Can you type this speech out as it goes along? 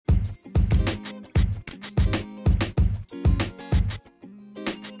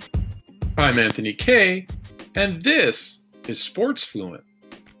I'm Anthony Kay, and this is Sports Fluent.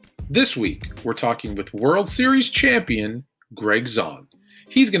 This week, we're talking with World Series champion Greg Zaun.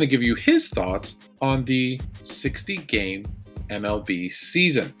 He's going to give you his thoughts on the 60-game MLB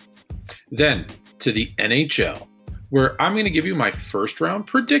season. Then to the NHL, where I'm going to give you my first-round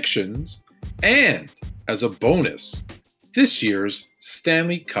predictions and, as a bonus, this year's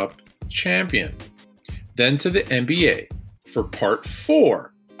Stanley Cup champion. Then to the NBA for part 4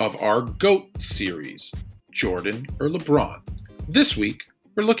 of our GOAT series, Jordan or LeBron. This week,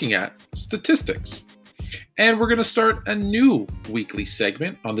 we're looking at statistics. And we're going to start a new weekly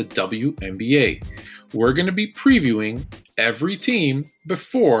segment on the WNBA. We're going to be previewing every team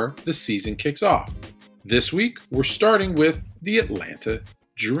before the season kicks off. This week, we're starting with the Atlanta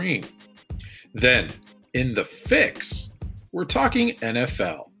Dream. Then, in the fix, we're talking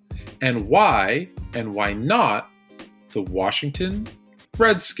NFL and why not the Washington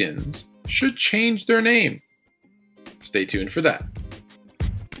Redskins should change their name. Stay tuned for that.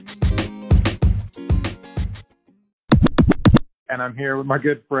 And I'm here with my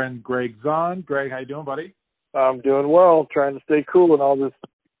good friend Greg Zaun. Greg, how you doing, buddy? I'm doing well, trying to stay cool in all this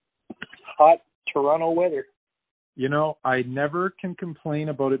hot Toronto weather. You know, I never can complain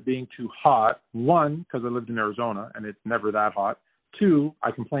about it being too hot. One, because I lived in Arizona, and it's never that hot. Two,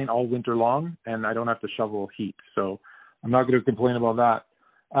 I complain all winter long, and I don't have to shovel heat. So I'm not going to complain about that.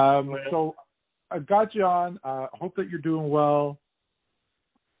 So I've got you on. Hope that you're doing well.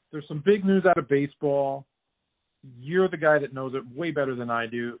 There's some big news out of baseball. You're the guy that knows it way better than I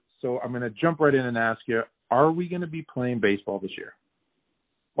do. So I'm going to jump right in and ask you, are we going to be playing baseball this year?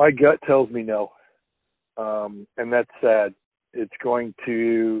 My gut tells me no. And that's sad. It's going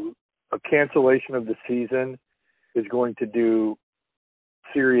to, a cancellation of the season is going to do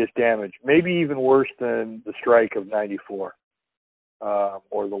serious damage, maybe even worse than the strike of 94,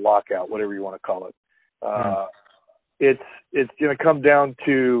 or the lockout, whatever you want to call it. It's going to come down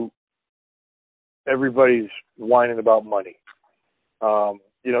to everybody's whining about money.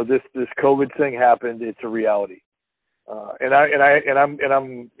 This COVID thing happened. It's a reality. I've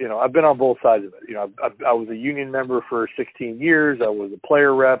been on both sides of it. I was a union member for 16 years. I was a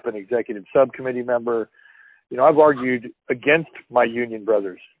player rep, an executive subcommittee member. I've argued against my union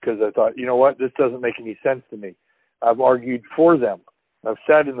brothers because I thought, you know what, this doesn't make any sense to me. I've argued for them. I've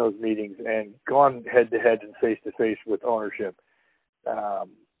sat in those meetings and gone head to head and face to face with ownership.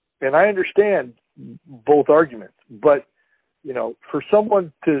 And I understand both arguments, but, for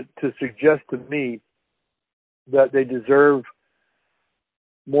someone to suggest to me that they deserve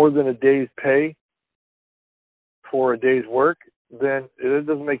more than a day's pay for a day's work, then it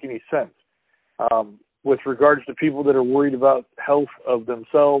doesn't make any sense. With regards to people that are worried about health of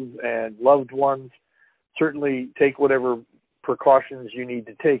themselves and loved ones, certainly take whatever precautions you need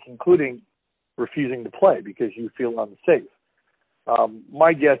to take, including refusing to play because you feel unsafe.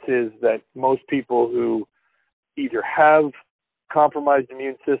 My guess is that most people who either have compromised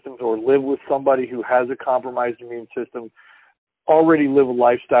immune systems or live with somebody who has a compromised immune system already live a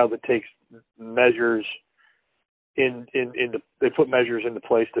lifestyle that takes measures they put measures into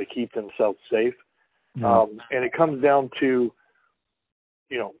place to keep themselves safe. And it comes down to,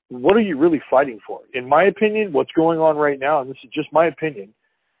 what are you really fighting for? In my opinion, what's going on right now, and this is just my opinion,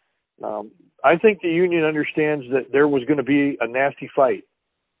 I think the union understands that there was going to be a nasty fight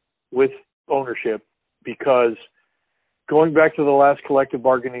with ownership because going back to the last collective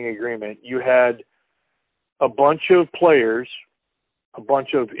bargaining agreement, you had a bunch of players, a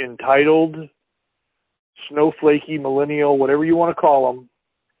bunch of entitled, snowflakey, millennial, whatever you want to call them.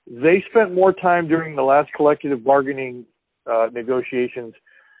 They spent more time during the last collective bargaining negotiations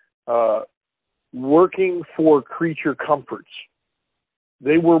working for creature comforts.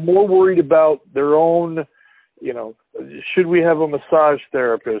 They were more worried about their own, should we have a massage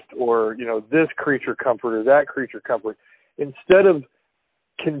therapist or, this creature comfort or that creature comfort, instead of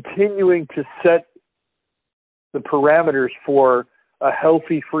continuing to set the parameters for a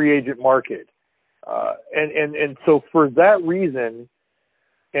healthy free agent market. And so for that reason,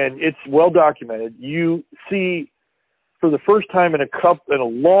 and it's well documented, you see for the first time in a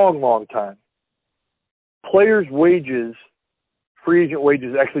long, long time, players' wages, free agent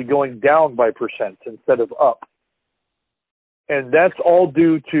wages actually going down by percents instead of up. And that's all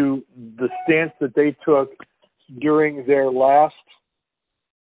due to the stance that they took during their last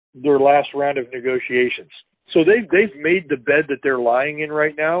round of negotiations. So they've made the bed that they're lying in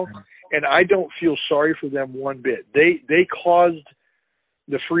right now, and I don't feel sorry for them one bit. They caused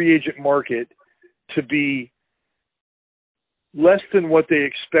the free agent market to be less than what they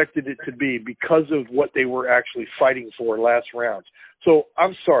expected it to be because of what they were actually fighting for last round. So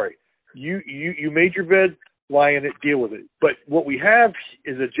I'm sorry. You made your bed, lie in it, deal with it. But what we have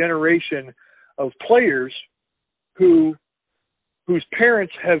is a generation of players whose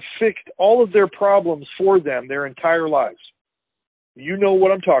parents have fixed all of their problems for them their entire lives. You know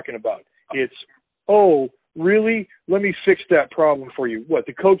what I'm talking about. It's, oh, really? Let me fix that problem for you. What,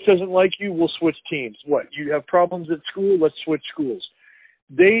 the coach doesn't like you? We'll switch teams. What, you have problems at school? Let's switch schools.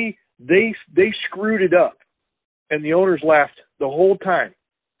 They screwed it up, and the owners laughed the whole time.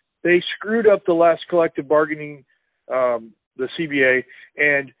 They screwed up the last collective bargaining, the CBA,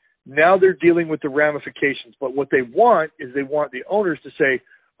 and now they're dealing with the ramifications. But what they want is they want the owners to say,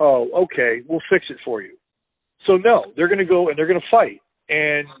 oh, okay, we'll fix it for you. So no, they're going to go and they're going to fight.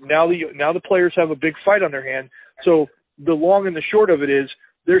 And now the players have a big fight on their hand. So the long and the short of it is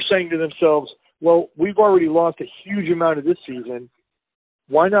they're saying to themselves, well, we've already lost a huge amount of this season.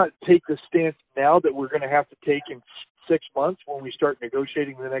 Why not take the stance now that we're going to have to take in 6 months when we start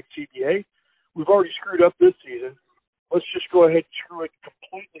negotiating the next CBA? We've already screwed up this season. Let's just go ahead and screw it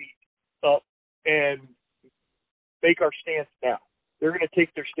completely up and make our stance now. They're going to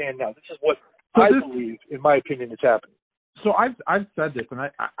take their stand now. This is what I believe, in my opinion, is happening. So I've said this, and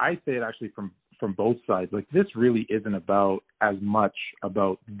I say it actually from both sides. Like, this really isn't about as much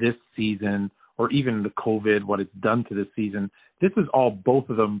about this season or even the COVID, what it's done to this season. This is all both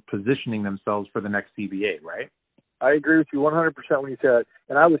of them positioning themselves for the next CBA, right? I agree with you 100% when you said it.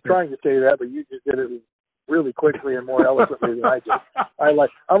 And I was trying to say that, but you just did it really quickly and more eloquently than I did.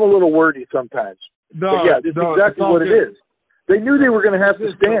 I'm a little wordy sometimes. But yeah, this is exactly what it is. They knew they were going to have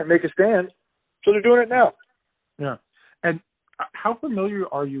to make a stand, so they're doing it now. Yeah. And how familiar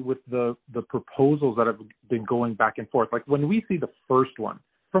are you with the proposals that have been going back and forth? Like, when we see the first one,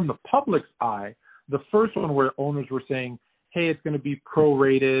 from the public's eye, the first one where owners were saying, hey, it's going to be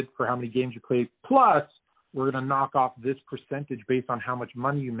prorated for how many games you played, plus we're going to knock off this percentage based on how much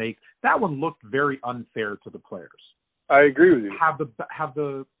money you make. That one looked very unfair to the players. I agree with you.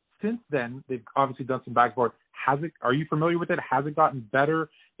 Since then, they've obviously done some back and forth. Are you familiar with it? Has it gotten better?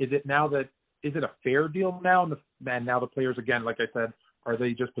 Is it a fair deal now? And now the players, again, like I said, are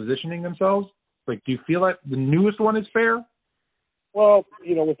they just positioning themselves? Like, do you feel like the newest one is fair? Well, to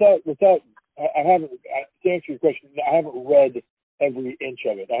answer your question, I haven't read every inch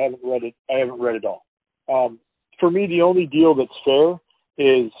of it. I haven't read it all. For me, the only deal that's fair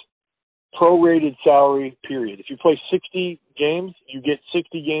is prorated salary, period. If you play 60 games, you get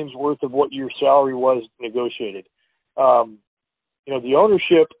 60 games worth of what your salary was negotiated. The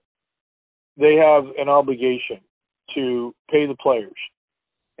ownership, they have an obligation to pay the players,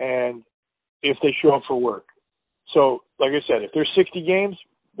 and if they show up for work. So, like I said, if there's 60 games,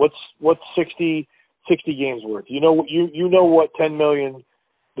 what's 60 games worth? You know what 10 million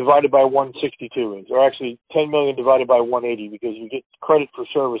divided by 162 is, or actually 10 million divided by 180, because you get credit for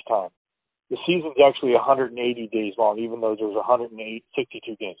service time. The season's actually 180 days long, even though there's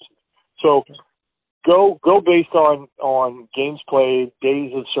 162 games. So go based on games played,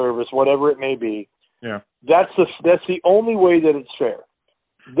 days of service, whatever it may be. Yeah, that's the only way that it's fair.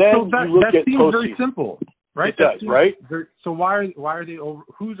 Then you look at seems postseason. Very simple, right? It does, right? So why are they over?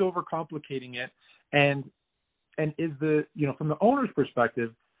 Who's overcomplicating it? And is from the owner's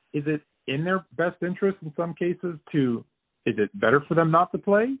perspective, is it in their best interest in some cases is it better for them not to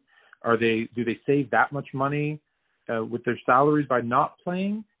play? Do they save that much money with their salaries by not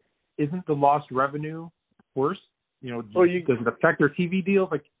playing? Isn't the lost revenue worse? Does it affect their TV deals?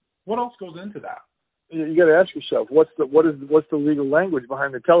 Like, what else goes into that? You got to ask yourself, what's the legal language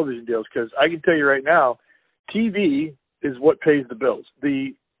behind the television deals? Because I can tell you right now, TV is what pays the bills.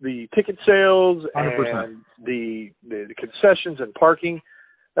 The ticket sales 100%. And the concessions and parking,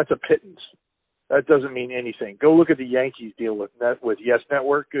 that's a pittance. That doesn't mean anything. Go look at the Yankees deal with Yes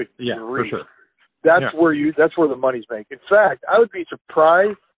Network. Good grief. For sure. That's where the money's made. In fact, I would be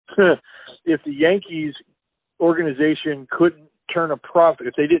surprised if the Yankees organization couldn't turn a profit,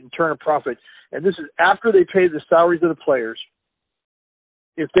 if they didn't turn a profit. And this is after they pay the salaries of the players.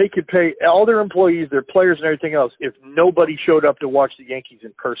 If they could pay all their employees, their players and everything else, if nobody showed up to watch the Yankees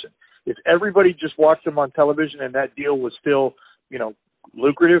in person, if everybody just watched them on television and that deal was still,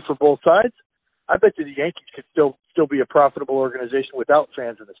 lucrative for both sides, I bet you the Yankees could still be a profitable organization without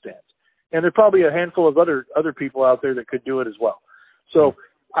fans in the stands. And there are probably a handful of other people out there that could do it as well. So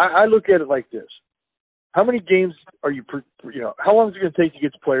I look at it like this. How many games are how long is it going to take to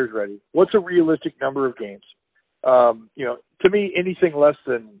get the players ready? What's a realistic number of games? To me, anything less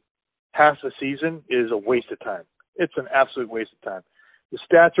than half the season is a waste of time. It's an absolute waste of time. The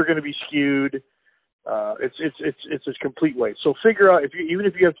stats are going to be skewed. It's a complete waste. So figure out even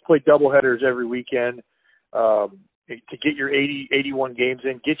if you have to play doubleheaders every weekend, to get your 81 games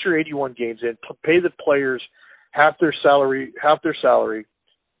in. Get your 81 games in. Pay the players half their salary.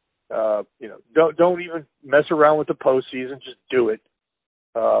 Don't even mess around with the postseason. Just do it.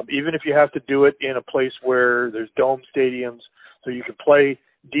 Even if you have to do it in a place where there's dome stadiums, so you can play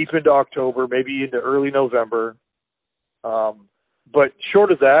deep into October, maybe into early November. But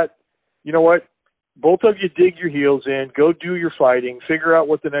short of that, you know what? Both of you dig your heels in, go do your fighting, figure out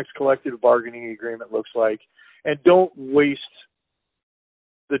what the next collective bargaining agreement looks like, and don't waste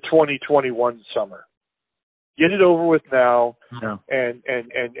the 2021 summer. Get it over with now, and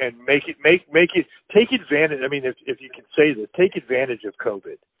make it take advantage. I mean, if you can say this, take advantage of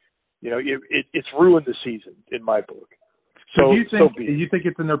COVID. You know, it's ruined the season in my book. So do you think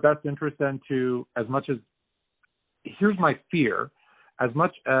it's in their best interest then to, as much as, here's my fear, as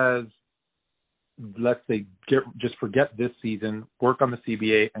much as, let's say, just forget this season, work on the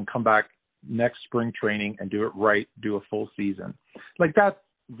CBA, and come back next spring training and do it right, do a full season. Like, that's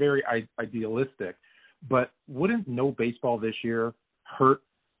very idealistic. But wouldn't no baseball this year hurt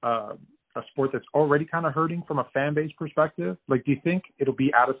a sport that's already kind of hurting from a fan base perspective? Like, do you think it'll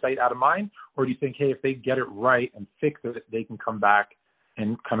be out of sight, out of mind? Or do you think, hey, if they get it right and fix it, they can come back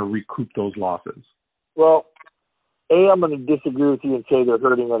and kind of recoup those losses? Well, I'm going to disagree with you and say they're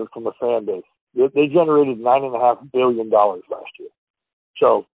hurting it from a fan base. They generated $9.5 billion last year.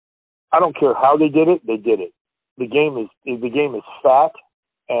 So I don't care how they did it. They did it. The game is fat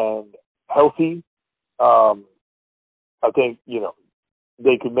and healthy. I think,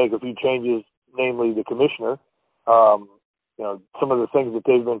 they could make a few changes, namely the commissioner. Some of the things that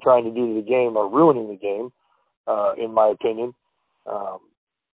they've been trying to do to the game are ruining the game, in my opinion.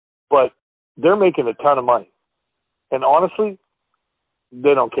 But they're making a ton of money. And honestly,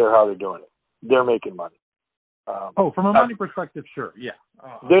 they don't care how they're doing it. They're making money. From a money perspective, sure. Yeah.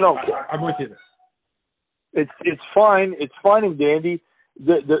 They don't care. I'm with you there. It's fine. It's fine and dandy.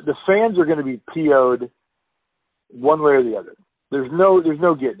 The fans are going to be PO'd one way or the other. There's no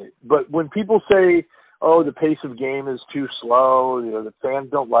getting it. But when people say, "Oh, the pace of game is too slow," the fans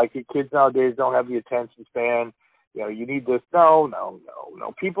don't like it. Kids nowadays don't have the attention span. You need this. No.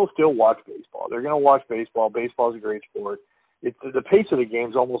 People still watch baseball. They're going to watch baseball. Baseball is a great sport. It's the pace of the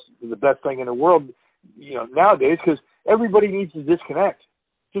game is almost the best thing in the world, nowadays, because everybody needs to disconnect.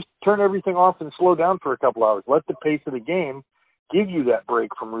 Just turn everything off and slow down for a couple hours. Let the pace of the game give you that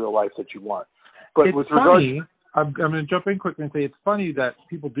break from real life that you want. But it's funny. I'm going to jump in quickly and say it's funny that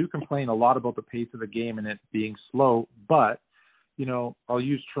people do complain a lot about the pace of the game and it being slow. But, I'll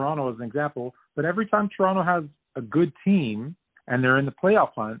use Toronto as an example. But every time Toronto has a good team and they're in the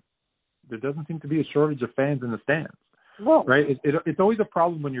playoff hunt, there doesn't seem to be a shortage of fans in the stands. Well, right? It's always a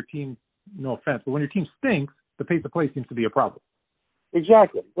problem when your team, no offense, but when your team stinks, the pace of play seems to be a problem.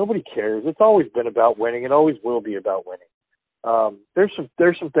 Exactly. Nobody cares. It's always been about winning. It always will be about winning. There's some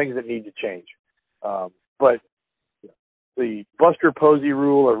things that need to change. But the Buster Posey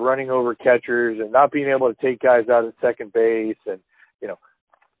rule of running over catchers and not being able to take guys out at second base and,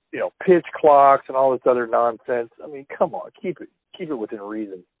 pitch clocks and all this other nonsense. I mean, come on, keep it within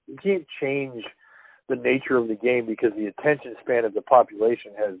reason. You can't change the nature of the game because the attention span of the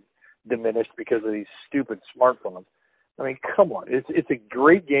population has diminished because of these stupid smartphones. I mean, come on. It's a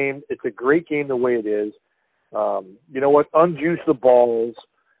great game. It's a great game the way it is. You know what? Unjuice the balls.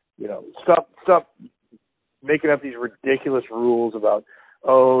 Stop making up these ridiculous rules about,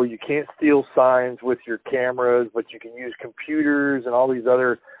 you can't steal signs with your cameras, but you can use computers and all these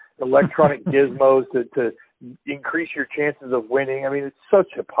other electronic gizmos to increase your chances of winning. I mean, it's such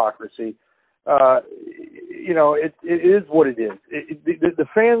hypocrisy. It is what it is. The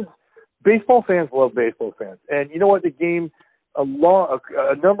fans, baseball fans love baseball fans. And you know what? The game a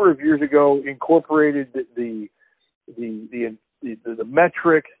number of years ago incorporated the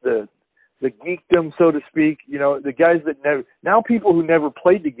metrics, the geekdom, so to speak. The guys that now people who never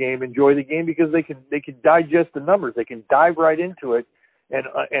played the game enjoy the game because they can digest the numbers. They can dive right into it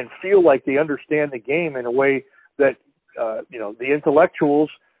and feel like they understand the game in a way that the intellectuals,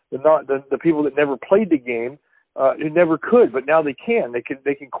 the people that never played the game, who never could, but now they can. They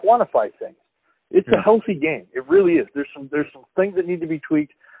can quantify things. It's a healthy game. It really is. There's some things that need to be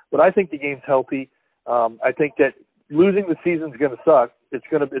tweaked, but I think the game's healthy. I think that losing the season is going to suck. It's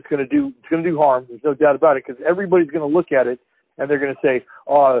going to do harm. There's no doubt about it, because everybody's going to look at it and they're going to say,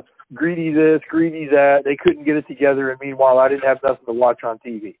 "Oh, greedy this, greedy that. They couldn't get it together, and meanwhile, I didn't have nothing to watch on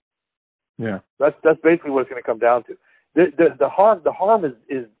TV." Yeah, that's basically what it's going to come down to. The harm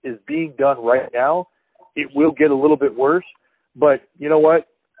is being done right now. It will get a little bit worse, but you know what?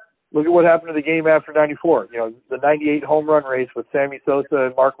 Look at what happened to the game after '94. The '98 home run race with Sammy Sosa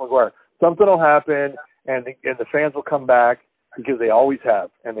and Mark McGwire. Something will happen, and the fans will come back because they always have,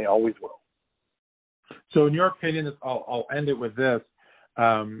 and they always will. So in your opinion, I'll end it with this.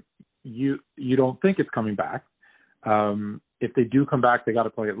 You don't think it's coming back. If they do come back, they got to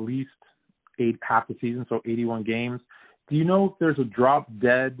play at least half the season, so 81 games. Do you know if there's a drop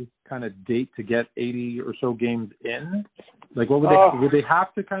dead kind of date to get 80 or so games in? Like, what would they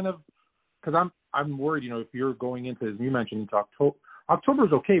have to kind of? Because I'm worried. If you're going into, as you mentioned, into October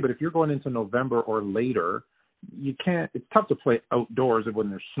is okay, but if you're going into November or later, you can't. It's tough to play outdoors when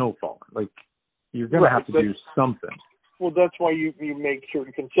there's snow falling. Like, you're going to have to do something. Well, that's why you make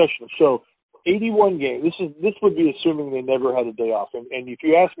certain concessions. So 81 games. This would be assuming they never had a day off. And if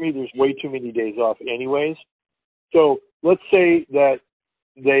you ask me, there's way too many days off anyways. So let's say that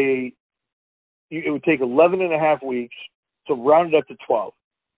it would take 11 and a half weeks, so round it up to 12.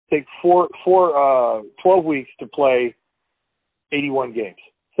 Take 12 weeks to play 81 games.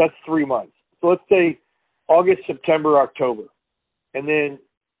 So that's 3 months. So let's say August, September, October. And then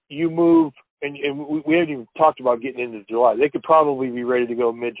you move, and we haven't even talked about getting into July. They could probably be ready to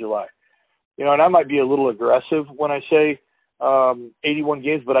go mid-July. And I might be a little aggressive when I say 81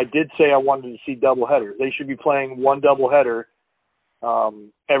 games, but I did say I wanted to see doubleheaders. They should be playing one doubleheader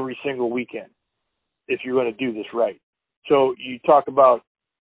every single weekend if you're going to do this right. So you talk about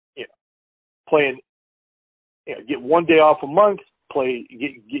playing, get one day off a month,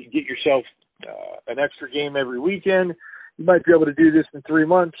 get yourself an extra game every weekend. You might be able to do this in 3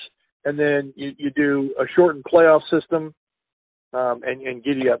 months, and then you do a shortened playoff system and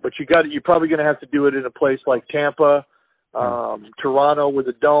giddy up. But you're probably going to have to do it in a place like Tampa, Toronto with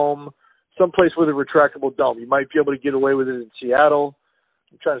a dome, someplace with a retractable dome. You might be able to get away with it in Seattle.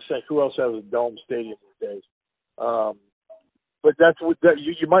 I'm trying to think who else has a dome stadium these days. But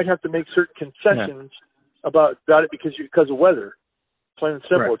you might have to make certain concessions about it because of weather. Plain and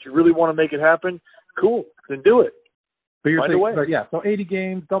simple. Right. If you really want to make it happen, cool, then do it. But you're saying, so 80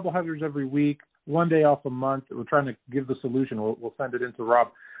 games, doubleheaders every week, 1 day off a month. We're trying to give the solution. We'll send it into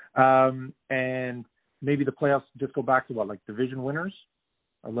Rob. And maybe the playoffs just go back to like division winners?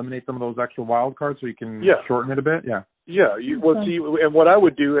 Eliminate some of those extra wild cards so you can shorten it a bit? Yeah. Yeah. And what I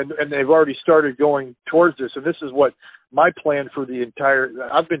would do, and they've already started going towards this, and this is what my plan for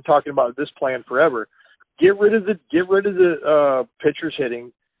I've been talking about this plan forever. Get rid of the pitchers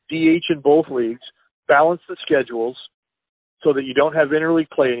hitting, DH in both leagues, balance the schedules so that you don't have interleague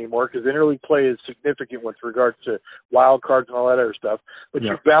play anymore, because interleague play is significant with regards to wild cards and all that other stuff. But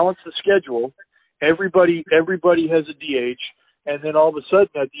you balance the schedule. Everybody has a DH, and then all of a sudden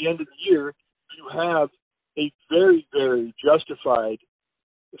at the end of the year, you have a very, very justified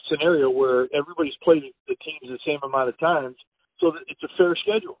scenario where everybody's played the teams the same amount of times, so that it's a fair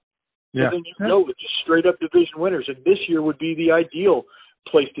schedule. Yeah. And then you go with just straight up division winners. And this year would be the ideal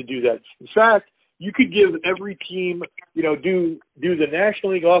place to do that. In fact, you could give every team, do the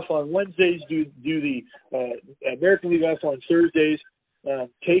National League off on Wednesdays, do the American League off on Thursdays,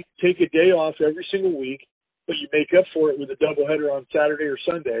 take a day off every single week, but you make up for it with a doubleheader on Saturday or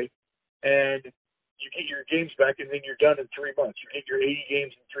Sunday, and you get your games back, and then you're done in 3 months. You get your 80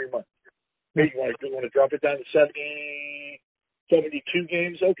 games in 3 months. Maybe you want to drop it down to 72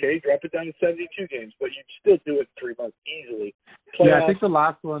 games? Okay, drop it down to 72 games, but you'd still do it in 3 months easily. Playoffs, I think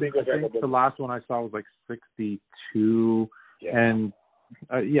the last one I saw was like 62, and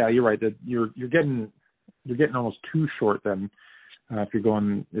you're right. That you're getting almost too short then. If you're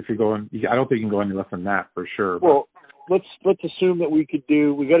going, I don't think you can go any less than that for sure. Well, let's assume that we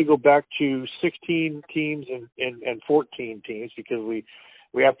got to go back to 16 teams and 14 teams, because we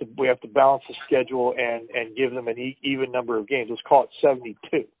have to balance the schedule and give them an even number of games. Let's call it 72.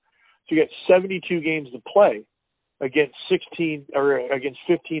 So you got 72 games to play against 15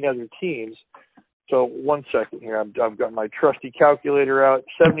 other teams. So 1 second here, I've got my trusty calculator out.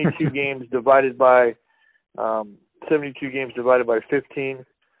 72 games divided by 15.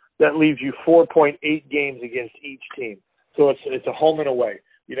 That leaves you 4.8 games against each team. So it's a home and away.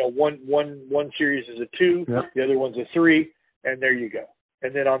 One series is a 2, the other one's a 3, and there you go.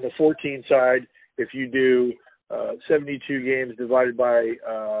 And then on the 14 side, if you do 72 games divided by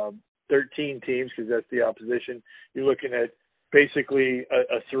 13 teams, because that's the opposition, you're looking at basically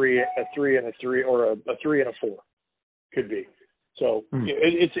a 3 and a 3, or a 3 and a 4 could be. So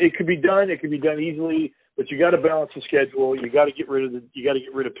it could be done. It could be done easily, but you got to balance the schedule. You got to get rid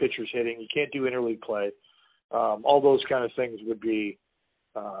of pitchers hitting. You can't do interleague play. All those kind of things would be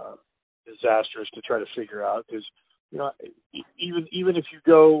disastrous to try to figure out, because even if you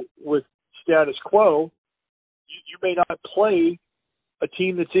go with status quo, you may not play a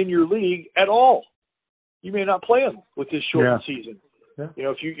team that's in your league at all. You may not play them with this shortened season. Yeah. You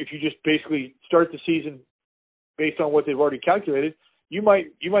know, if you just basically start the season based on what they've already calculated, you might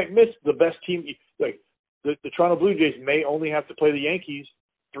miss the best team. Like the Toronto Blue Jays may only have to play the Yankees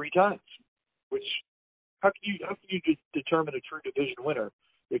 3 times, which how can you determine a true division winner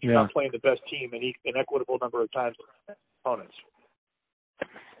if you're not playing the best team an equitable number of times with opponents?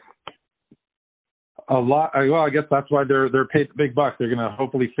 A lot. Well, I guess that's why they're paid the big bucks. They're going to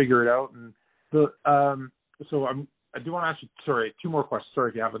hopefully figure it out. And I do want to ask you. Sorry, 2 more questions. Sorry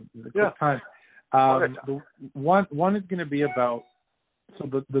if you have a quick time. The one is going to be about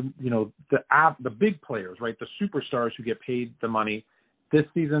the big players, right? The superstars who get paid the money this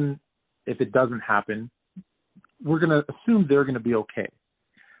season. If it doesn't happen, we're going to assume they're going to be okay.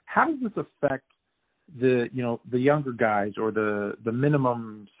 How does this affect the younger guys or the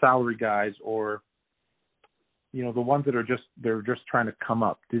minimum salary guys or the ones that are just trying to come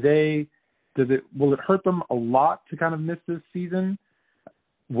up? Will it hurt them a lot to kind of miss this season,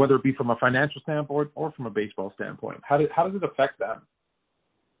 whether it be from a financial standpoint or from a baseball standpoint? How does it affect them?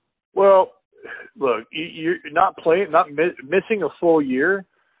 Well, look, you're not missing a full year.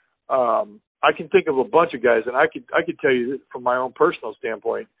 I can think of a bunch of guys, and I could tell you from my own personal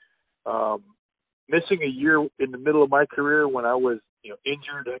standpoint, missing a year in the middle of my career when I was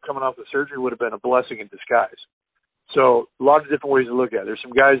injured and coming off the surgery would have been a blessing in disguise. So a lot of different ways to look at it. There's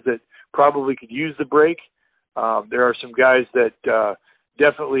some guys that probably could use the break. There are some guys that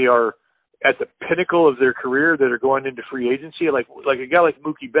definitely are at the pinnacle of their career that are going into free agency, like a guy like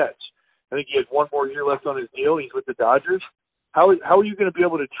Mookie Betts. I think he has 1 more year left on his deal. He's with the Dodgers. How are you going to be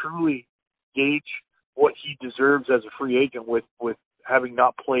able to truly gauge what he deserves as a free agent with having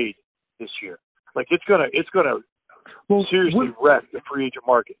not played this year? Like it's gonna seriously wreck the free agent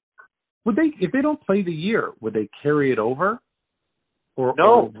market. Would they, if they don't play the year, would they carry it over?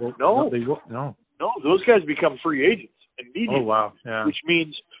 No. Those guys become free agents immediately. Oh wow! Yeah. Which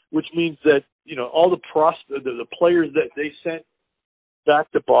means that all the players that they sent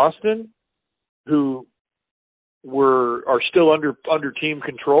back to Boston, who are still under team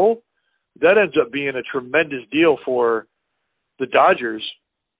control, that ends up being a tremendous deal for the Dodgers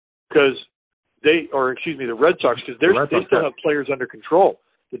the Red Sox, because they still have players under control.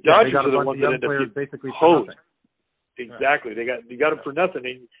 The Dodgers are the ones that end up getting basically hosed. Exactly. Yeah. You got them for nothing,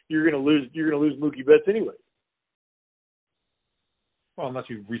 and you're going to lose Mookie Betts anyway. Well, unless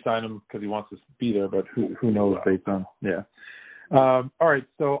you re-sign him because he wants to be there, but who knows based on all right,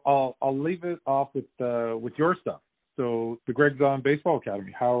 so I'll leave it off with your stuff. So the Greg Zahn Baseball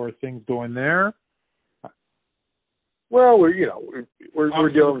Academy, how are things going there? Well, we're dealing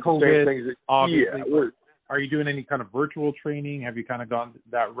with the same things. Are you doing any kind of virtual training? Have you kind of gone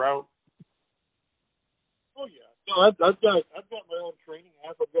that route? Oh yeah. No, I've got my own training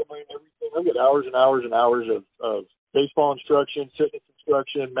app. I've got my everything. I've got hours and hours and hours of baseball instruction, fitness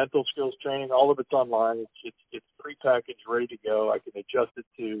instruction, mental skills training. All of it's online. It's prepackaged, ready to go. I can adjust it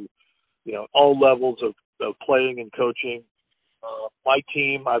to all levels of playing and coaching. My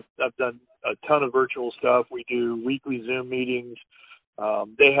team, I've done a ton of virtual stuff. We do weekly Zoom meetings.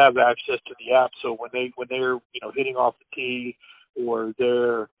 They have access to the app, so when they're hitting off the tee or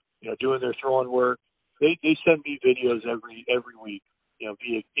they're doing their throwing work, they send me videos every week,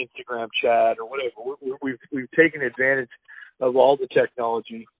 via Instagram chat or whatever. We've taken advantage of all the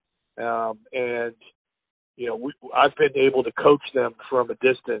technology, and I've been able to coach them from a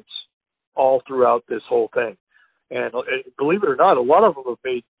distance all throughout this whole thing. And believe it or not, a lot of them have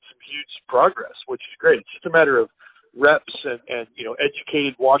made some huge progress, which is great. It's just a matter of reps and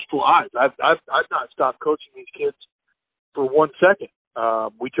educated, watchful eyes. I've not stopped coaching these kids for 1 second.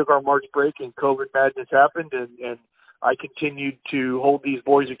 We took our March break and COVID madness happened, and I continued to hold these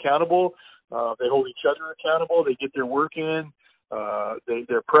boys accountable. They hold each other accountable. They get their work in.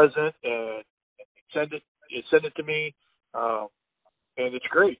 They're present and send it to me, and it's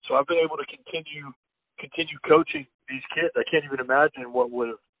great. So I've been able to continue coaching these kids. I can't even imagine what would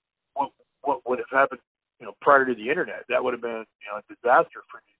have happened, prior to the internet. That would have been a disaster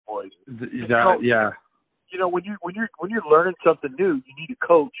for these boys. When you're learning something new, you need a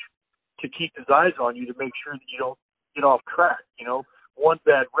coach to keep his eyes on you to make sure that you don't get off track. One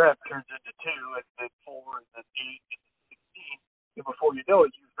bad rep turns into 2, and then 4, and then 8, and 16, and before you know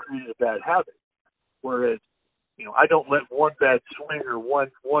it, you've created a bad habit. Whereas, I don't let one bad swing or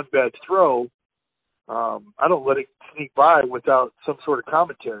one bad throw. I don't let it sneak by without some sort of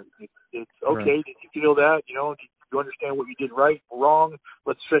commentary. It's okay. Right. Did you feel that? Do you understand what you did right, wrong?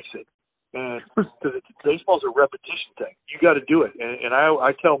 Let's fix it. And because baseball's a repetition thing, you got to do it. And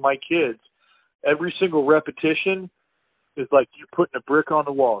I tell my kids, every single repetition is like you putting a brick on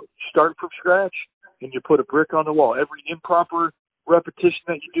the wall. You start from scratch and you put a brick on the wall. Every improper repetition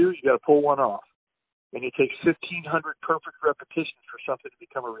that you do, you got to pull one off. And it takes 1,500 perfect repetitions for something to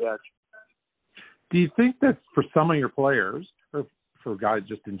become a reaction. Do you think that for some of your players, or for guys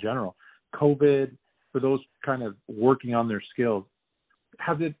just in general, COVID, for those kind of working on their skills,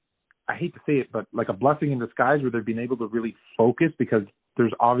 has it, I hate to say it, but like a blessing in disguise where they've been able to really focus because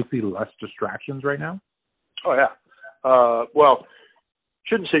there's obviously less distractions right now? Oh, yeah. Well,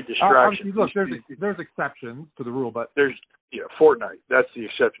 shouldn't say distractions. Look, there's exceptions to the rule, but there's Fortnite. That's the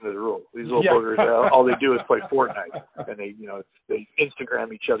exception to the rule. These little boogers, all they do is play Fortnite, and they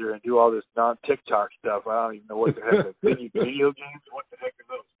Instagram each other and do all this non-TikTok stuff. I don't even know what the heck are video games. What the heck are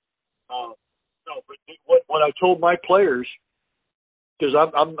those? No, but what I told my players, because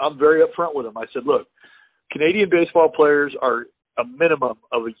I'm very upfront with them. I said, look, Canadian baseball players are a minimum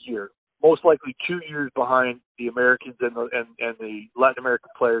of a year, most likely 2 years behind the Americans and the Latin American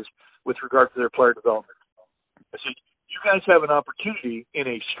players with regard to their player development. I said, you guys have an opportunity in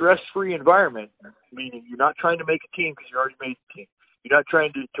a stress-free environment, meaning you're not trying to make a team because you already made the team. You're not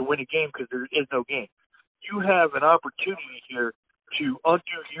trying to win a game because there is no game. You have an opportunity here to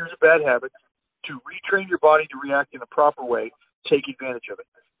undo years of bad habits, to retrain your body to react in a proper way, take advantage of it.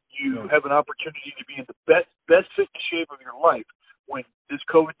 You have an opportunity to be in the best fitness shape of your life when this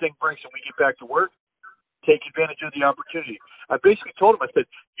COVID thing breaks and we get back to work. Take advantage of the opportunity. I basically told him, I said,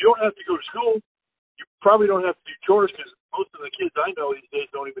 you don't have to go to school. You probably don't have to do chores because most of the kids I know these days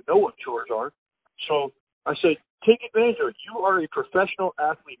don't even know what chores are. So I said, take advantage of it. You are a professional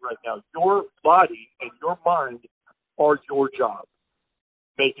athlete right now. Your body and your mind are your job.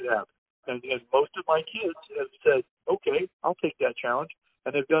 Make it happen. And most of my kids have said, okay, I'll take that challenge.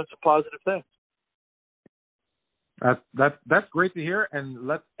 And they've done some positive things. That's great to hear. And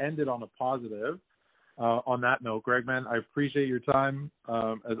let's end it on a positive. On that note, Greg, man, I appreciate your time.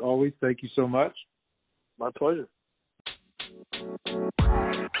 As always, thank you so much. My pleasure.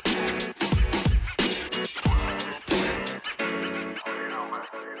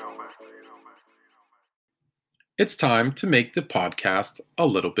 It's time to make the podcast a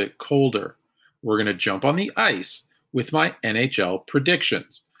little bit colder. We're going to jump on the ice with my NHL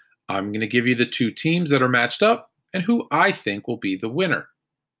predictions. I'm going to give you the two teams that are matched up and who I think will be the winner.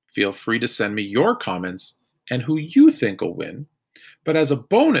 Feel free to send me your comments and who you think will win. But as a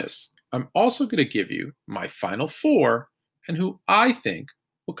bonus, I'm also going to give you my final four and who I think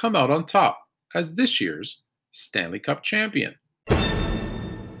will come out on top as this year's Stanley Cup champion.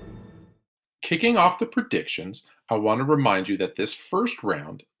 Kicking off the predictions, I want to remind you that this first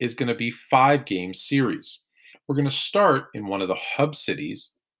round is going to be 5-game series. We're going to start in one of the hub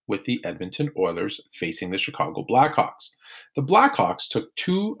cities with the Edmonton Oilers facing the Chicago Blackhawks. The Blackhawks took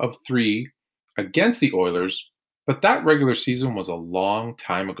 2 of 3 against the Oilers, but that regular season was a long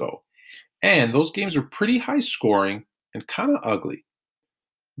time ago. And those games were pretty high scoring and kind of ugly.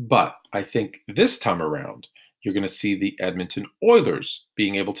 But I think this time around, you're going to see the Edmonton Oilers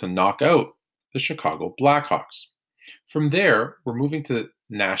being able to knock out the Chicago Blackhawks. From there, we're moving to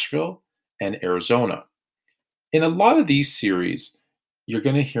Nashville and Arizona. In a lot of these series, you're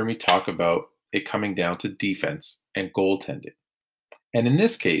going to hear me talk about it coming down to defense and goaltending. And in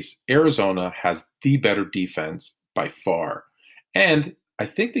this case, Arizona has the better defense by far. And I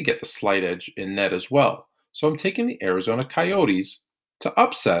think they get the slight edge in net as well. So I'm taking the Arizona Coyotes to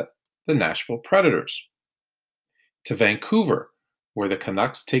upset the Nashville Predators. To Vancouver, where the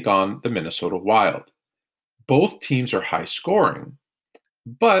Canucks take on the Minnesota Wild. Both teams are high scoring,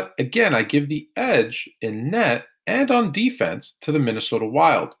 but again, I give the edge in net and on defense to the Minnesota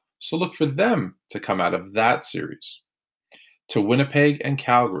Wild. So look for them to come out of that series. To Winnipeg and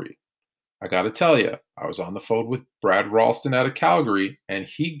Calgary. I got to tell you, I was on the phone with Brad Ralston out of Calgary, and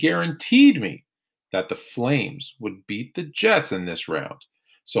he guaranteed me that the Flames would beat the Jets in this round.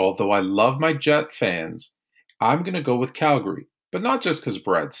 So although I love my Jet fans, I'm going to go with Calgary, but not just because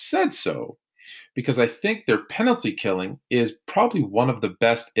Brad said so, because I think their penalty killing is probably one of the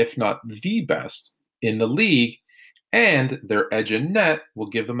best, if not the best, in the league, and their edge in net will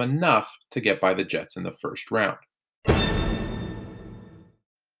give them enough to get by the Jets in the first round.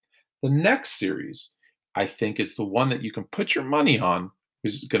 The next series, I think, is the one that you can put your money on,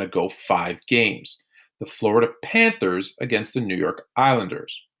 is going to go 5 games. The Florida Panthers against the New York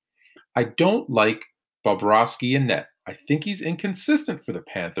Islanders. I don't like Bobrovsky in net. I think he's inconsistent for the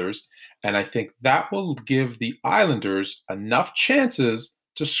Panthers, and I think that will give the Islanders enough chances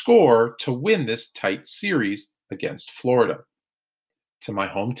to score to win this tight series against Florida. To my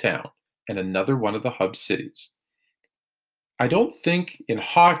hometown and another one of the hub cities. I don't think in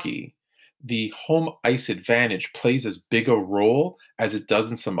hockey the home ice advantage plays as big a role as it does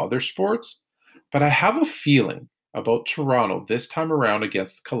in some other sports, but I have a feeling about Toronto this time around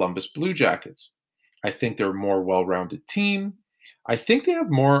against Columbus Blue Jackets. I think they're a more well-rounded team. I think they have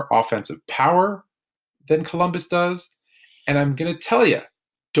more offensive power than Columbus does. And I'm going to tell you,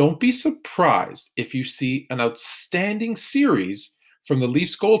 don't be surprised if you see an outstanding series from the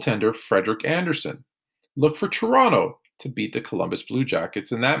Leafs goaltender, Frederik Andersen. Look for Toronto to beat the Columbus Blue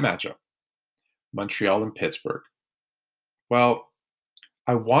Jackets in that matchup. Montreal and Pittsburgh. Well,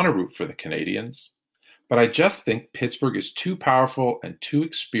 I want to root for the Canadiens, but I just think Pittsburgh is too powerful and too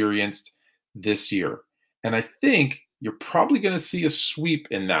experienced this year. And I think you're probably going to see a sweep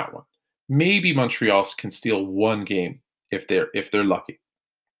in that one. Maybe Montreal can steal one game if they're lucky.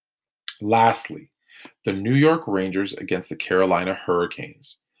 Lastly, the New York Rangers against the Carolina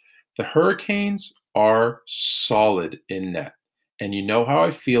Hurricanes. The Hurricanes are solid in net, and you know how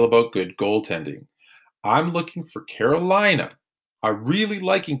I feel about good goaltending. I'm looking for Carolina. I'm really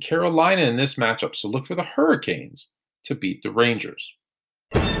liking Carolina in this matchup, so look for the Hurricanes to beat the Rangers.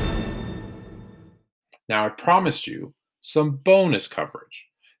 Now, I promised you some bonus coverage.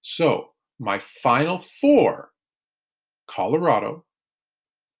 So, my final four: Colorado,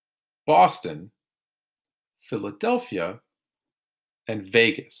 Boston, Philadelphia, and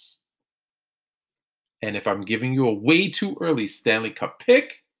Vegas. And if I'm giving you a way too early Stanley Cup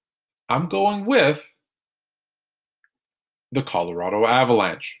pick, I'm going with the Colorado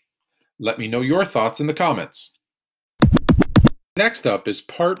Avalanche. Let me know your thoughts in the comments. Next up is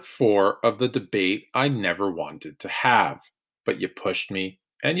part 4 of the debate I never wanted to have, but you pushed me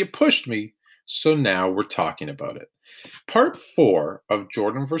and you pushed me, so now we're talking about it. Part 4 of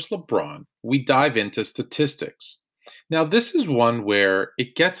Jordan versus LeBron, we dive into statistics. Now, this is one where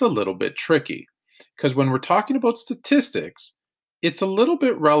it gets a little bit tricky, because when we're talking about statistics, it's a little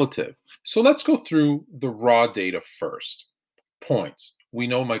bit relative. So let's go through the raw data first. Points. We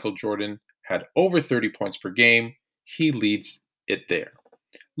know Michael Jordan had over 30 points per game. He leads it there.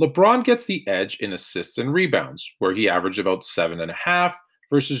 LeBron gets the edge in assists and rebounds, where he averaged about 7.5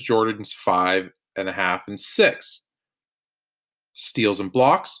 versus Jordan's 5.5 and 6. Steals and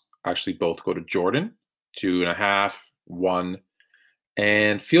blocks actually both go to Jordan, 2.5, 1.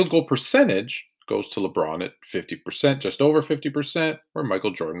 And field goal percentage goes to LeBron at 50%, just over 50%, where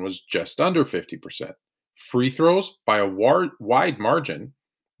Michael Jordan was just under 50%. Free throws by a wide margin,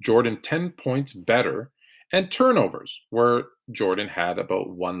 Jordan 10 points better, and turnovers, where Jordan had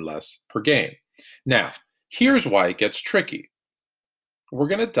about 1 less per game. Now, here's why it gets tricky. We're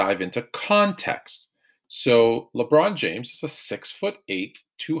going to dive into context. So LeBron James is a 6'8",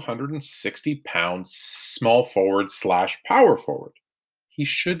 260-pound small forward / power forward. He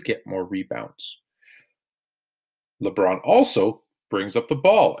should get more rebounds. LeBron also brings up the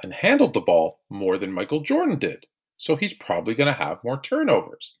ball and handled the ball more than Michael Jordan did. So he's probably going to have more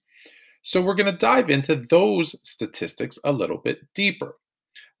turnovers. So we're going to dive into those statistics a little bit deeper.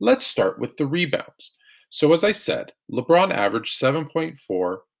 Let's start with the rebounds. So as I said, LeBron averaged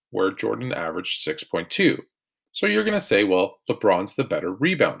 7.4, where Jordan averaged 6.2. So you're going to say, well, LeBron's the better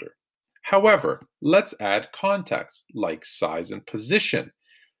rebounder. However, let's add context like size and position.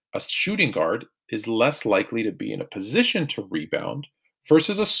 A shooting guard is less likely to be in a position to rebound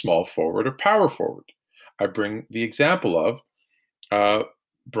versus a small forward or power forward. I bring the example of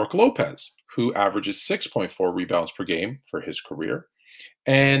Brook Lopez, who averages 6.4 rebounds per game for his career,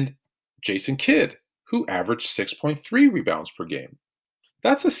 and Jason Kidd, who averaged 6.3 rebounds per game.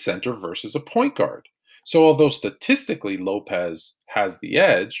 That's a center versus a point guard. So although statistically Lopez has the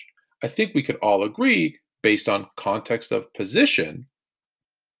edge, I think we could all agree, based on context of position,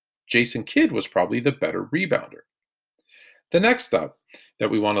 Jason Kidd was probably the better rebounder. The next up that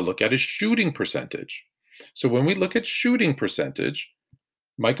we want to look at is shooting percentage. So when we look at shooting percentage,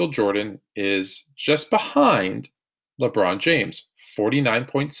 Michael Jordan is just behind LeBron James,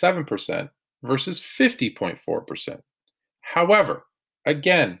 49.7% versus 50.4%. However,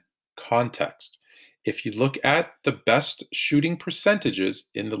 again, context. If you look at the best shooting percentages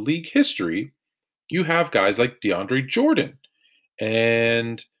in the league history, you have guys like DeAndre Jordan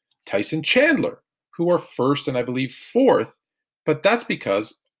and Tyson Chandler, who are first and I believe fourth, but that's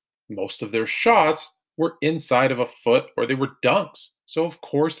because most of their shots were inside of a foot or they were dunks. So of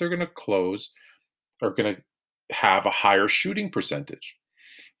course they're going to have a higher shooting percentage.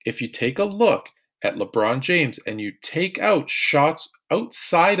 If you take a look at LeBron James and you take out shots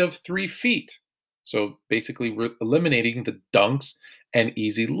outside of 3 feet, so basically we're eliminating the dunks and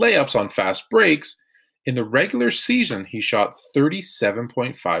easy layups on fast breaks, in the regular season he shot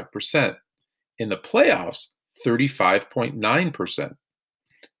 37.5%. In the playoffs, 35.9%.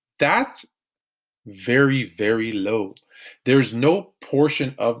 That's very, very low. There's no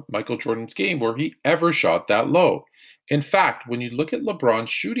portion of Michael Jordan's game where he ever shot that low. In fact, when you look at LeBron's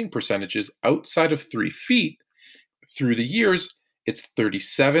shooting percentages outside of 3 feet through the years, it's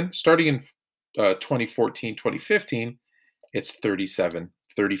 37. Starting in 2014, 2015, it's 37,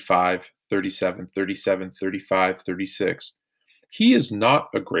 35, 37, 37, 35, 36. He is not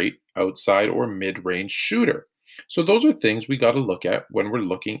a great outside or mid-range shooter. So those are things we got to look at when we're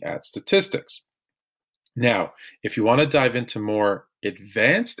looking at statistics. Now, if you want to dive into more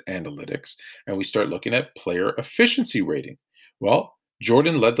advanced analytics and we start looking at player efficiency rating, well,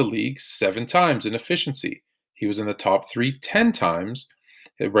 Jordan led the league 7 times in efficiency. He was in the top 3 10 times.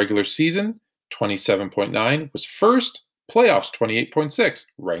 The regular season, 27.9 was first. Playoffs, 28.6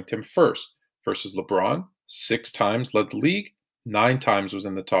 ranked him first. Versus LeBron, 6 times led the league, 9 times was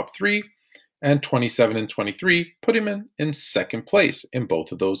in the top 3, and 27 and 23 put him in second place in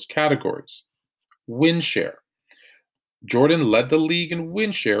both of those categories. Win share. Jordan led the league in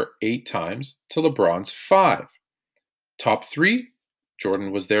win share 8 times to LeBron's 5. Top 3,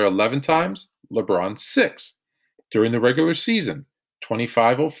 Jordan was there 11 times, LeBron 6. During the regular season,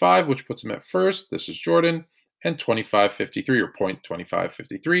 25.05, which puts him at first, this is Jordan, and 25.53 or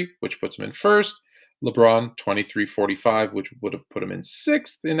 .2553, which puts him in first. LeBron, 23.45, which would have put him in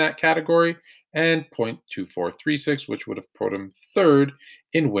sixth in that category, and .2436, which would have put him third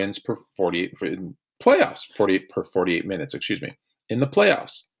in wins per 48 in playoffs, 48 per 48 minutes, in the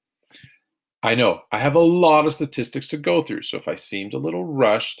playoffs. I know I have a lot of statistics to go through, so if I seemed a little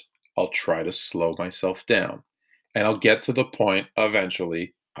rushed, I'll try to slow myself down, and I'll get to the point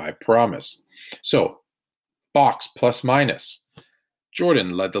eventually, I promise. So, box plus minus.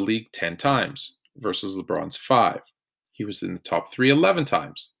 Jordan led the league 10 times versus LeBron's 5. He was in the top 3 11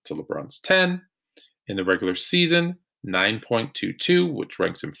 times to LeBron's 10. In the regular season, 9.22, which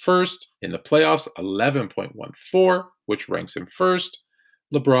ranks him first. In the playoffs, 11.14, which ranks him first.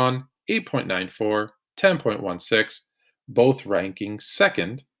 LeBron, 8.94, 10.16, both ranking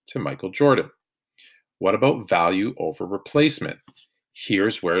second to Michael Jordan. What about value over replacement?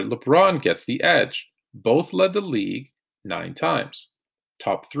 Here's where LeBron gets the edge. Both led the league 9 times.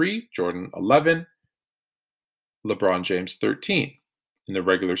 Top 3, Jordan 11, LeBron James 13. In the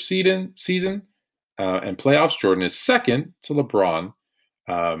regular season and playoffs, Jordan is second to LeBron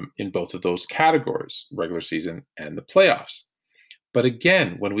in both of those categories, regular season and the playoffs. But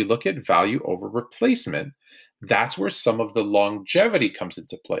again, when we look at value over replacement, that's where some of the longevity comes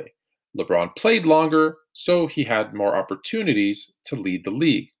into play. LeBron played longer, so he had more opportunities to lead the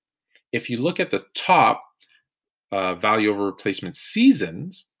league. If you look at the top value over replacement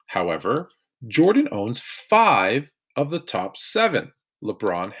seasons, however, Jordan owns 5 of the top 7.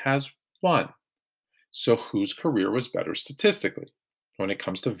 LeBron has 1. So whose career was better statistically when it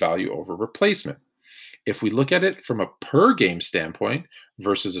comes to value over replacement? If we look at it from a per game standpoint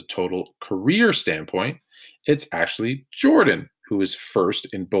versus a total career standpoint, it's actually Jordan who is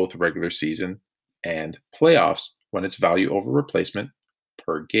first in both regular season and playoffs when it's value over replacement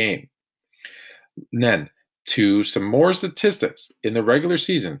per game. And then to some more statistics in the regular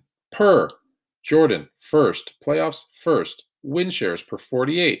season, per Jordan first, playoffs first, win shares per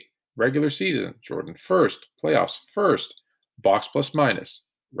 48, regular season, Jordan first, playoffs first, box plus minus,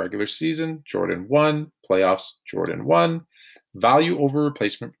 regular season, Jordan 1, playoffs, Jordan 1, value over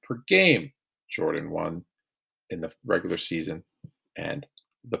replacement per game, Jordan 1 in the regular season and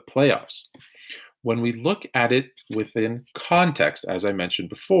the playoffs. When we look at it within context, as I mentioned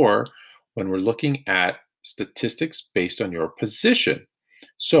before, when we're looking at statistics based on your position.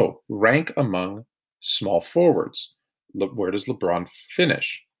 So rank among small forwards. Where does LeBron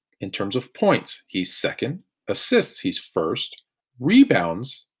finish? In terms of points, he's second. Assists, he's first.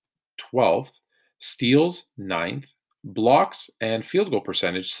 Rebounds, 12th. Steals, 9th. Blocks and field goal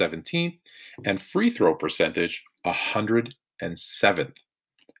percentage, 17th. And free throw percentage, 107th.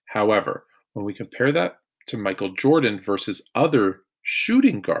 However, when we compare that to Michael Jordan versus other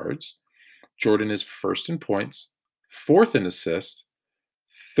shooting guards, Jordan is first in points, 4th in assists,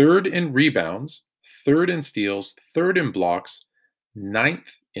 3rd in rebounds, 3rd in steals, 3rd in blocks, 9th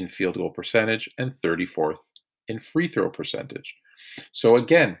in field goal percentage, and 34th in free throw percentage. So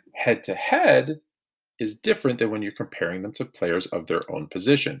again, head to head is different than when you're comparing them to players of their own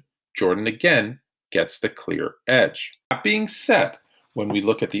position. Jordan again gets the clear edge. That being said, when we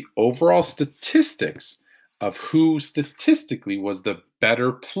look at the overall statistics of who statistically was the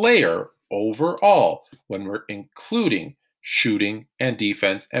better player overall, when we're including shooting and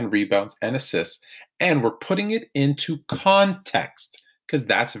defense and rebounds and assists, and we're putting it into context, because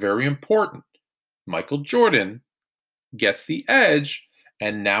that's very important. Michael Jordan gets the edge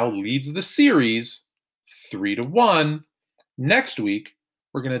and now leads the series 3-1. Next week,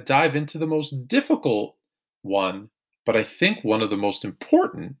 we're going to dive into the most difficult one, but I think one of the most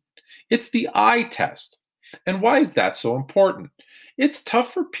important, it's the eye test. And why is that so important? It's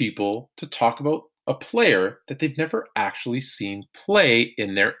tough for people to talk about a player that they've never actually seen play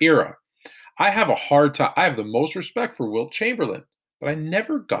in their era. I have a hard time. I have the most respect for Wilt Chamberlain, but I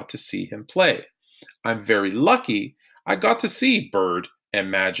never got to see him play. I'm very lucky I got to see Bird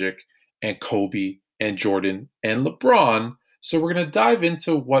and Magic and Kobe and Jordan and LeBron. So we're going to dive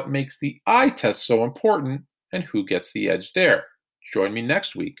into what makes the eye test so important and who gets the edge there. Join me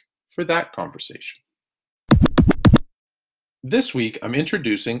next week for that conversation. This week, I'm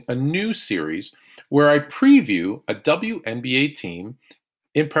introducing a new series where I preview a WNBA team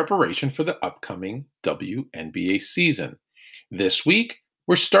in preparation for the upcoming WNBA season. This week,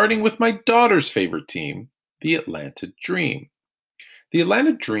 we're starting with my daughter's favorite team, the Atlanta Dream. The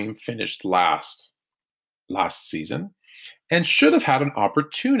Atlanta Dream finished last season and should have had an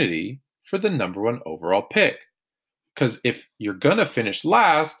opportunity for the number 1 overall pick. Because if you're going to finish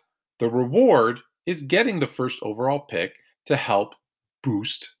last, the reward is getting the first overall pick to help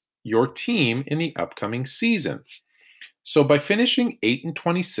boost your team in the upcoming season. So by finishing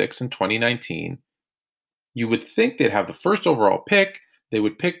 8-26 in 2019, you would think they'd have the first overall pick, they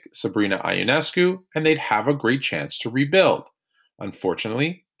would pick Sabrina Ionescu, and they'd have a great chance to rebuild.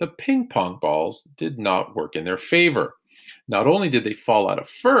 Unfortunately, the ping pong balls did not work in their favor. Not only did they fall out of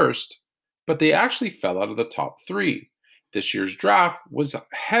first, but they actually fell out of the top 3. This year's draft was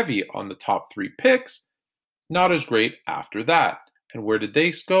heavy on the top 3 picks, not as great after that. And where did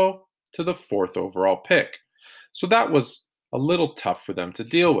they go? To the 4th overall pick. So that was a little tough for them to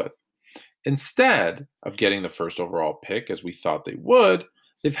deal with. Instead of getting the first overall pick, as we thought they would,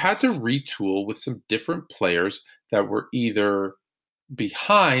 they've had to retool with some different players that were either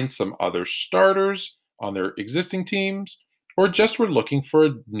behind some other starters on their existing teams, or just were looking for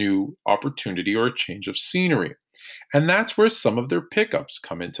a new opportunity or a change of scenery. And that's where some of their pickups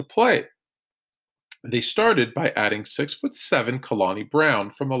come into play. They started by adding 6'7" Kalani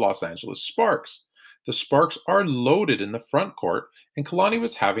Brown from the Los Angeles Sparks. The Sparks are loaded in the front court, and Kalani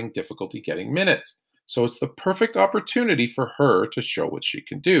was having difficulty getting minutes. So it's the perfect opportunity for her to show what she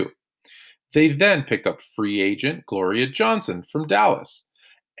can do. They then picked up free agent Gloria Johnson from Dallas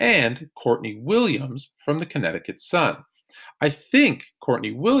and Courtney Williams from the Connecticut Sun. I think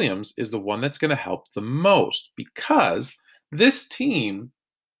Courtney Williams is the one that's going to help the most because this team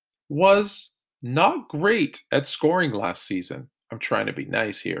was not great at scoring last season. I'm trying to be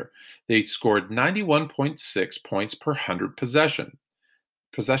nice here. They scored 91.6 points per 100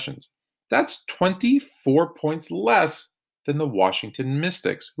 possessions. That's 24 points less than the Washington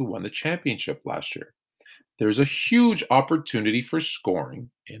Mystics, who won the championship last year. There's a huge opportunity for scoring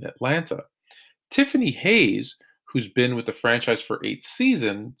in Atlanta. Tiffany Hayes, who's been with the franchise for 8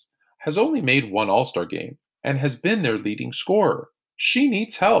 seasons, has only made 1 All-Star game and has been their leading scorer. She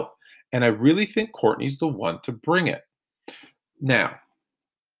needs help, and I really think Courtney's the one to bring it. Now,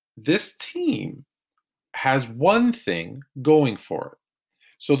 this team has one thing going for it.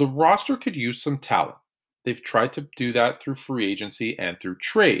 So the roster could use some talent. They've tried to do that through free agency and through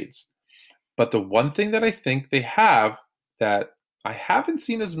trades. But the one thing that I think they have that I haven't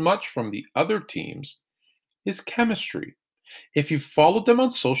seen as much from the other teams is chemistry. If you've followed them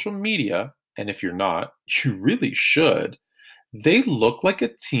on social media, and if you're not, you really should, they look like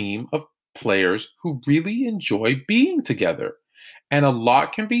a team of players who really enjoy being together. And a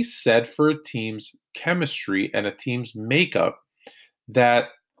lot can be said for a team's chemistry and a team's makeup that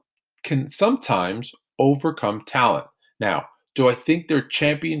can sometimes overcome talent. Now, do I think they're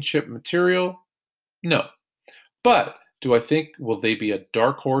championship material? No. But do I think will they be a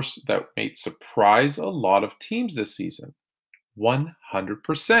dark horse that may surprise a lot of teams this season?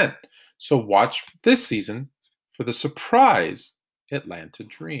 100%. So watch this season for the surprise Atlanta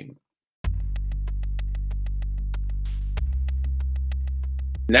Dream.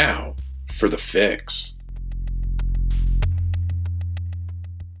 Now for the fix.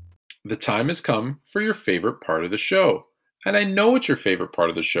 The time has come for your favorite part of the show. And I know it's your favorite part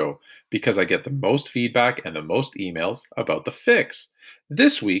of the show because I get the most feedback and the most emails about the fix.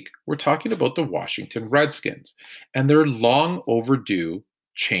 This week, we're talking about the Washington Redskins and their long overdue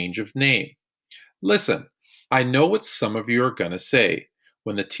change of name. Listen, I know what some of you are going to say.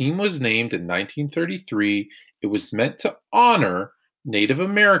 When the team was named in 1933, it was meant to honor Native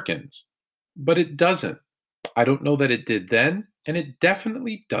Americans, but it doesn't. I don't know that it did then, and it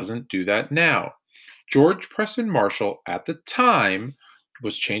definitely doesn't do that now. George Preston Marshall at the time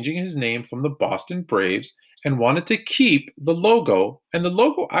was changing his name from the Boston Braves and wanted to keep the logo, and the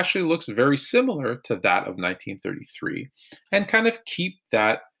logo actually looks very similar to that of 1933, and kind of keep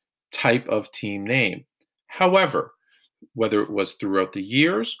that type of team name. However, whether it was throughout the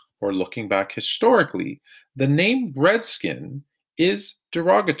years or looking back historically, the name Redskin is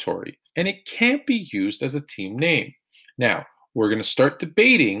derogatory and it can't be used as a team name. Now, we're going to start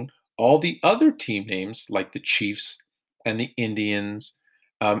debating all the other team names like the Chiefs and the Indians.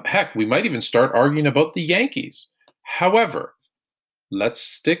 Heck, we might even start arguing about the Yankees. However, let's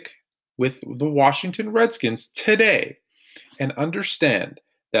stick with the Washington Redskins today and understand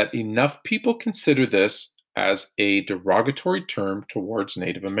that enough people consider this as a derogatory term towards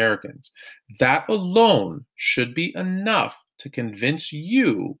Native Americans. That alone should be enough to convince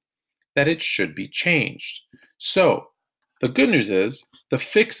you that it should be changed. So, the good news is the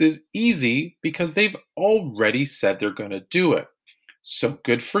fix is easy because they've already said they're going to do it. So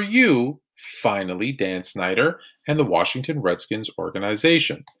good for you, finally, Dan Snyder and the Washington Redskins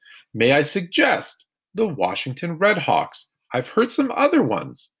organization. May I suggest the Washington Redhawks? I've heard some other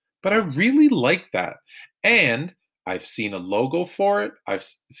ones, but I really like that. And I've seen a logo for it. I've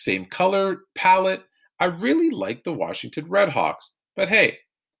same color palette. I really like the Washington Redhawks. But hey,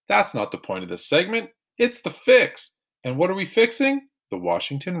 that's not the point of this segment. It's the fix. And what are we fixing? The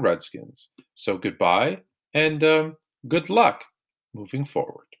Washington Redskins. So goodbye and good luck moving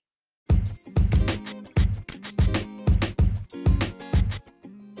forward.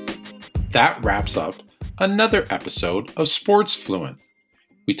 That wraps up another episode of Sports Fluent.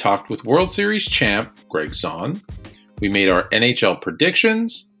 We talked with World Series champ Greg Zaun. We made our NHL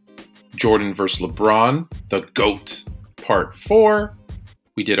predictions. Jordan versus LeBron, the GOAT, Part 4.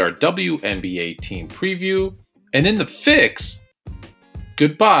 We did our WNBA team preview. And in the fix,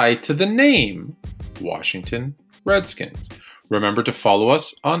 goodbye to the name Washington Redskins. Remember to follow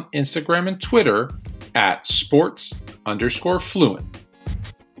us on Instagram and Twitter at sports_fluent.